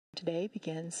today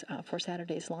begins for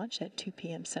Saturday's launch at 2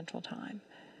 p.m. Central Time.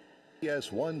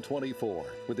 STS-124,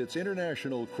 with its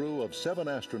international crew of 7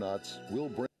 astronauts, will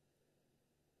bring...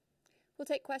 We'll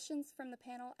take questions from the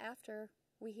panel after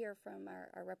we hear from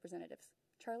our representatives.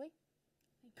 Charlie?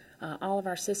 All of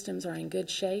our systems are in good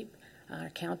shape. Our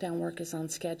countdown work is on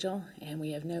schedule, and we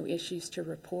have no issues to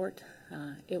report.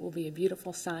 It will be a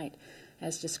beautiful sight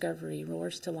as Discovery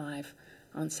roars to life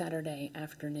on Saturday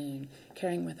afternoon,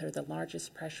 carrying with her the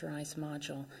largest pressurized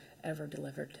module ever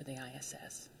delivered to the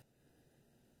ISS.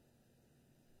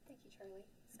 Thank you, Charlie.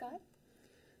 Scott?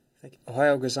 Thank you.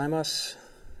 Ohayo gozaimas.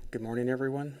 Good morning,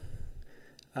 everyone.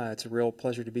 It's a real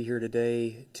pleasure to be here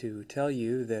today to tell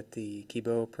you that the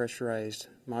Kibo pressurized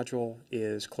module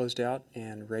is closed out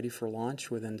and ready for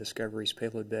launch within Discovery's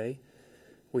payload bay.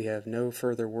 We have no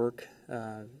further work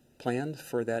planned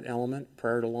for that element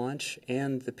prior to launch,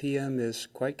 and the PM is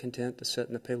quite content to sit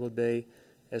in the payload bay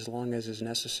as long as is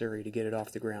necessary to get it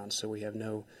off the ground, so we have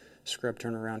no scrub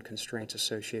turnaround constraints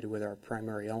associated with our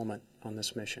primary element on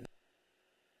this mission.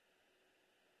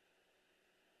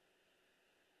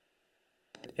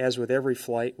 As with every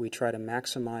flight, we try to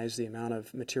maximize the amount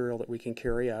of material that we can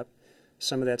carry up.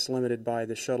 Some of that's limited by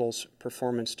the shuttle's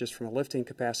performance just from a lifting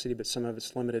capacity, but some of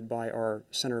it's limited by our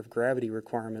center of gravity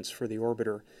requirements for the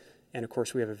orbiter. And of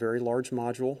course, we have a very large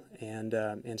module,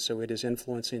 and so it is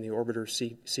influencing the orbiter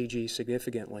CG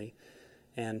significantly.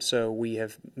 And so we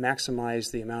have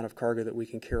maximized the amount of cargo that we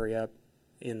can carry up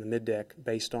in the middeck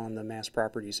based on the mass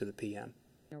properties of the PM.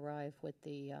 Arrive with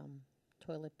the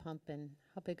toilet pump, and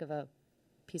how big of a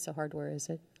piece of hardware is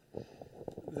it?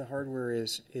 The hardware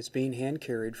is being hand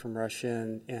carried from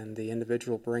Russia, and the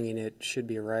individual bringing it should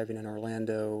be arriving in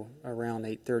Orlando around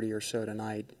 8:30 or so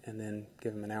tonight, and then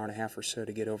give them an hour and a half or so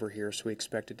to get over here, so we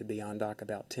expect it to be on dock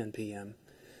about 10 p.m.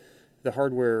 The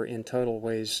hardware in total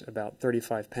weighs about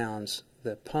 35 pounds.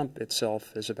 The pump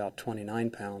itself is about 29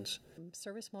 pounds.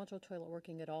 Service module toilet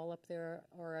working at all up there,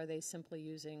 or are they simply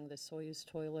using the Soyuz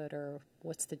toilet, or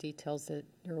what's the details that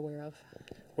you're aware of?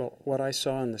 Well, what I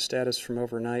saw in the status from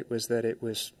overnight was that it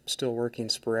was still working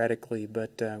sporadically,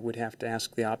 but we'd have to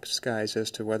ask the ops guys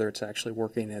as to whether it's actually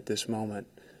working at this moment.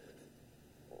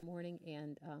 Morning,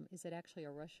 and is it actually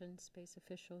a Russian space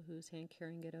official who's hand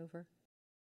carrying it over?